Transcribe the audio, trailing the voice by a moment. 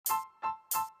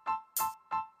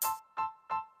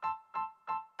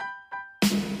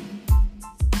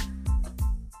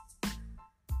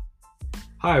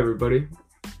Hi, everybody.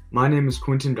 My name is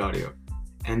Quentin Gaudio,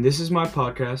 and this is my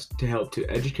podcast to help to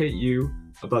educate you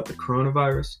about the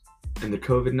coronavirus and the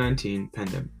COVID-19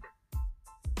 pandemic.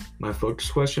 My focus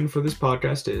question for this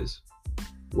podcast is,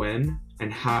 when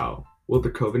and how will the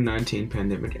COVID-19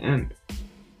 pandemic end?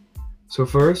 So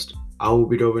first, I will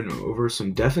be going over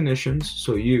some definitions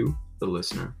so you, the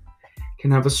listener, can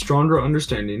have a stronger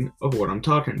understanding of what I'm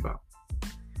talking about.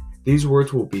 These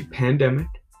words will be pandemic,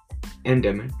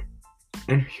 endemic,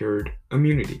 and herd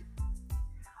immunity.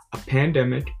 A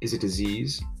pandemic is a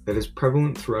disease that is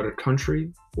prevalent throughout a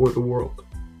country or the world.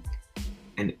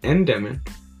 An endemic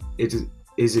is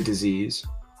a disease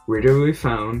regularly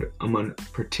found among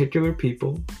particular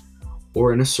people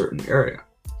or in a certain area.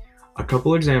 A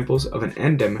couple examples of an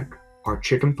endemic are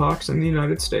chickenpox in the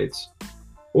United States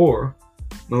or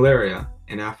malaria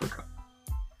in Africa.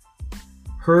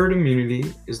 Herd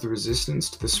immunity is the resistance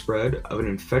to the spread of an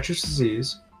infectious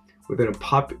disease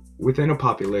within a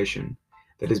population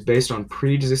that is based on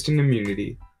pre-existing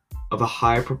immunity of a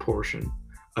high proportion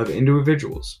of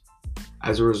individuals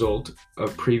as a result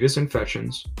of previous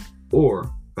infections or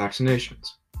vaccinations.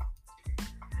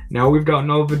 Now we've gotten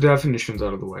all of the definitions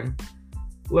out of the way,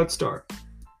 let's start.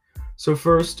 So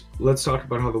first, let's talk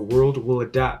about how the world will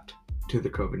adapt to the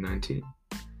COVID-19.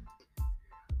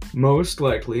 Most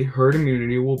likely, herd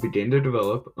immunity will begin to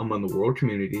develop among the world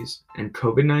communities, and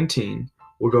COVID-19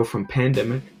 will go from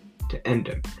pandemic to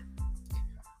endemic.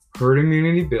 Herd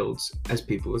immunity builds as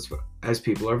people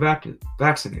are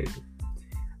vaccinated.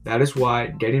 That is why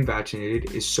getting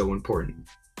vaccinated is so important.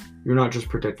 You're not just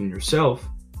protecting yourself,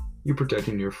 you're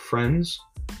protecting your friends,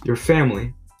 your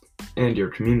family, and your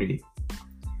community.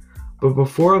 But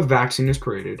before a vaccine is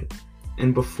created,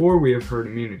 and before we have herd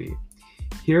immunity,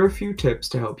 here are a few tips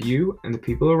to help you and the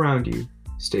people around you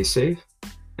stay safe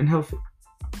and healthy.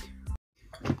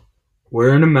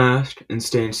 Wearing a mask and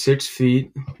staying 6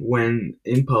 feet when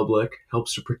in public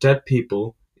helps to protect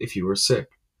people if you are sick.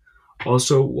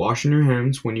 Also, washing your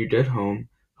hands when you get home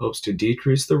helps to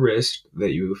decrease the risk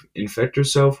that you infect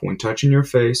yourself when touching your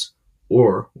face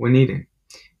or when eating.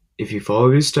 If you follow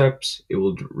these steps, it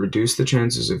will reduce the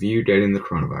chances of you getting the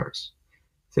coronavirus.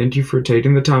 Thank you for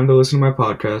taking the time to listen to my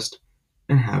podcast,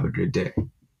 and have a good day.